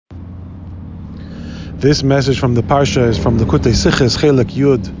This message from the Parsha is from the Likutei Sichos, Chelek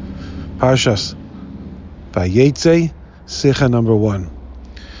Yud, Parshas Vayetze, Sicha number 1.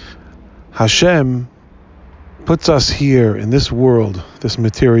 Hashem puts us here in this world, this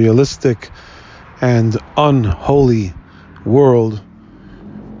materialistic and unholy world,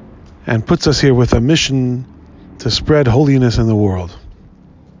 and puts us here with a mission to spread holiness in the world.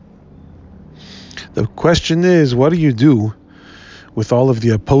 The question is, what do you do with all of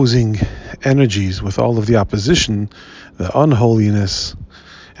the opposing energies, with all of the opposition, the unholiness,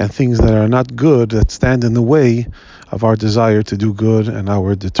 and things that are not good, that stand in the way of our desire to do good and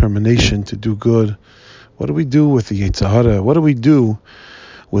our determination to do good? What do we do with the Yetzer Hara? What do we do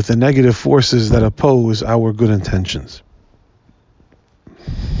with the negative forces that oppose our good intentions?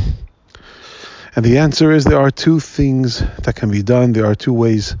 And the answer is there are two things that can be done. There are two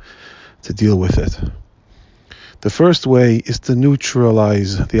ways to deal with it. The first way is to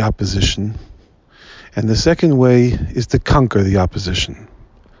neutralize the opposition, and the second way is to conquer the opposition.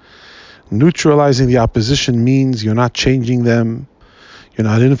 Neutralizing the opposition means you're not changing them, you're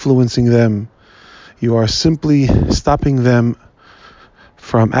not influencing them, you are simply stopping them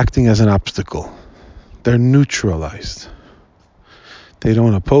from acting as an obstacle. They're neutralized. They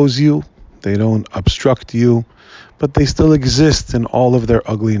don't oppose you, they don't obstruct you, but they still exist in all of their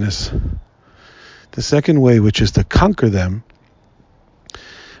ugliness. The second way, which is to conquer them,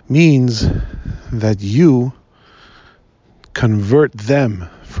 means that you convert them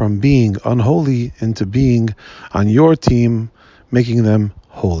from being unholy into being on your team, making them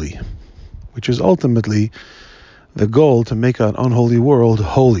holy, which is ultimately the goal, to make an unholy world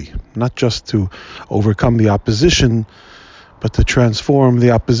holy, not just to overcome the opposition, but to transform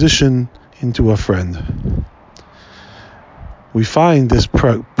the opposition into a friend. We find this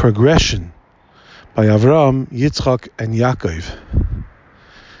progression by Avraham, Yitzchak, and Yaakov.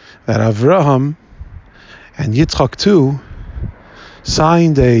 That Avraham and Yitzchak too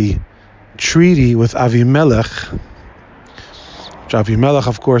signed a treaty with Avimelech, which Avimelech,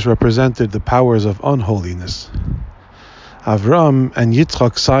 of course, represented the powers of unholiness. Avraham and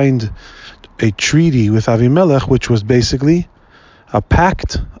Yitzchak signed a treaty with Avimelech, which was basically a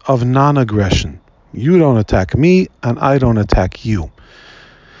pact of non-aggression. You don't attack me, and I don't attack you.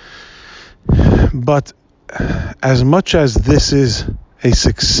 But as much as this is a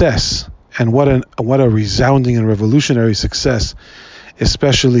success, and what a resounding and revolutionary success,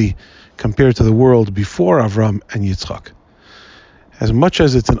 especially compared to the world before Avram and Yitzchak, as much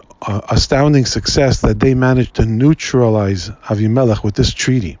as it's an astounding success that they managed to neutralize Avimelech with this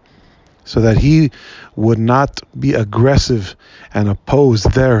treaty, so that he would not be aggressive and oppose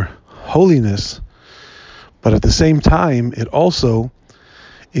their holiness, but at the same time, it also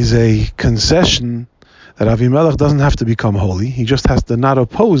is a concession that Avimelech doesn't have to become holy. He just has to not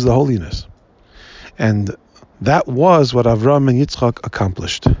oppose the holiness. And that was what Avram and Yitzchak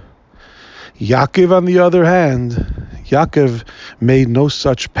accomplished. Yaakov, on the other hand, Yaakov made no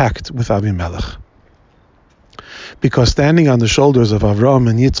such pact with Avimelech. Because standing on the shoulders of Avram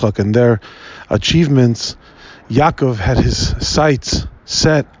and Yitzchak and their achievements, Yaakov had his sights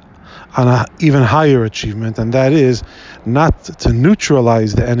set on an even higher achievement, and that is not to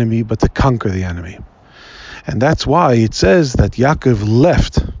neutralize the enemy, but to conquer the enemy. And that's why it says that Yaakov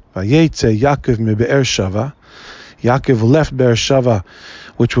left. Vayetze Yaakov mi Be'er Shava. Yaakov left Be'er Shava,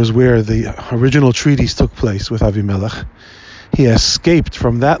 which was where the original treaties took place with Avimelech. He escaped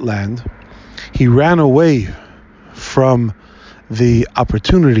from that land. He ran away from the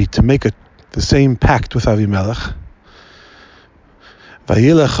opportunity to make the same pact with Avimelech.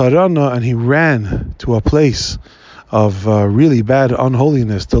 Vayilech Harana, and he ran to a place of really bad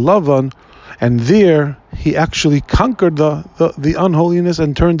unholiness, to Lavan, and there he actually conquered the unholiness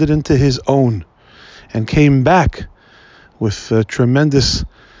and turned it into his own, and came back with tremendous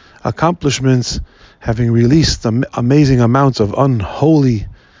accomplishments, having released amazing amounts of unholy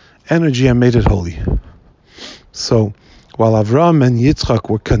energy and made it holy. So while Avram and Yitzchak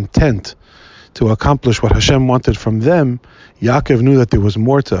were content to accomplish what Hashem wanted from them, Yaakov knew that there was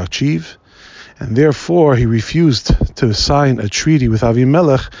more to achieve, and therefore he refused to sign a treaty with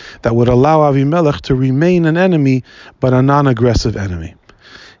Avimelech that would allow Avimelech to remain an enemy, but a non-aggressive enemy.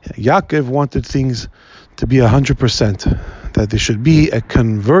 Yaakov wanted things to be 100%, that there should be a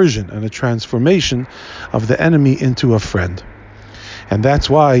conversion and a transformation of the enemy into a friend. And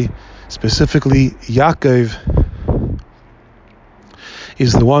that's why specifically Yaakov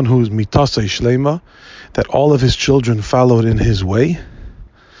is the one who's mitasei shlema, that all of his children followed in his way.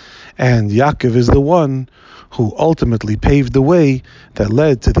 And Yaakov is the one who ultimately paved the way that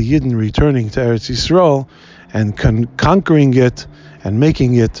led to the Yidden returning to Eretz Yisrael and conquering it and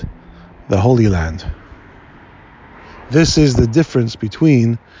making it the Holy Land. This is the difference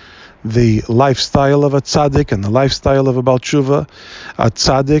between the lifestyle of a tzaddik and the lifestyle of a Baal Tshuva. A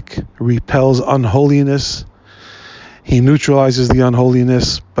tzaddik repels unholiness. He neutralizes the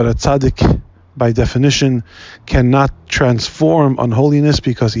unholiness, but a tzaddik, by definition, cannot transform unholiness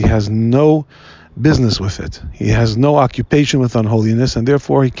because he has no business with it. He has no occupation with unholiness, and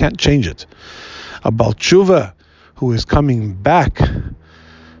therefore he can't change it. A Baal Tshuva who is coming back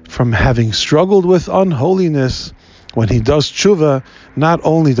from having struggled with unholiness, when he does tshuva, not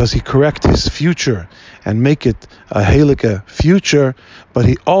only does he correct his future and make it a halakha future, but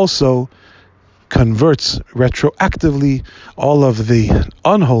he also converts retroactively all of the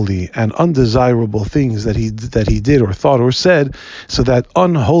unholy and undesirable things that he did or thought or said, so that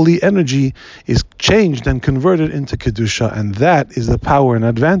unholy energy is changed and converted into kedusha, and that is the power and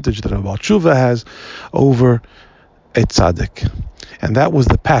advantage that a Baal Tshuva has over a tzaddik. And that was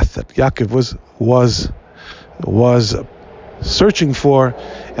the path that Yaakov was searching for,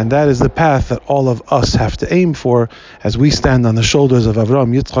 and that is the path that all of us have to aim for as we stand on the shoulders of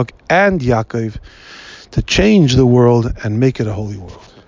Avraham, Yitzchak, and Yaakov to change the world and make it a holy world.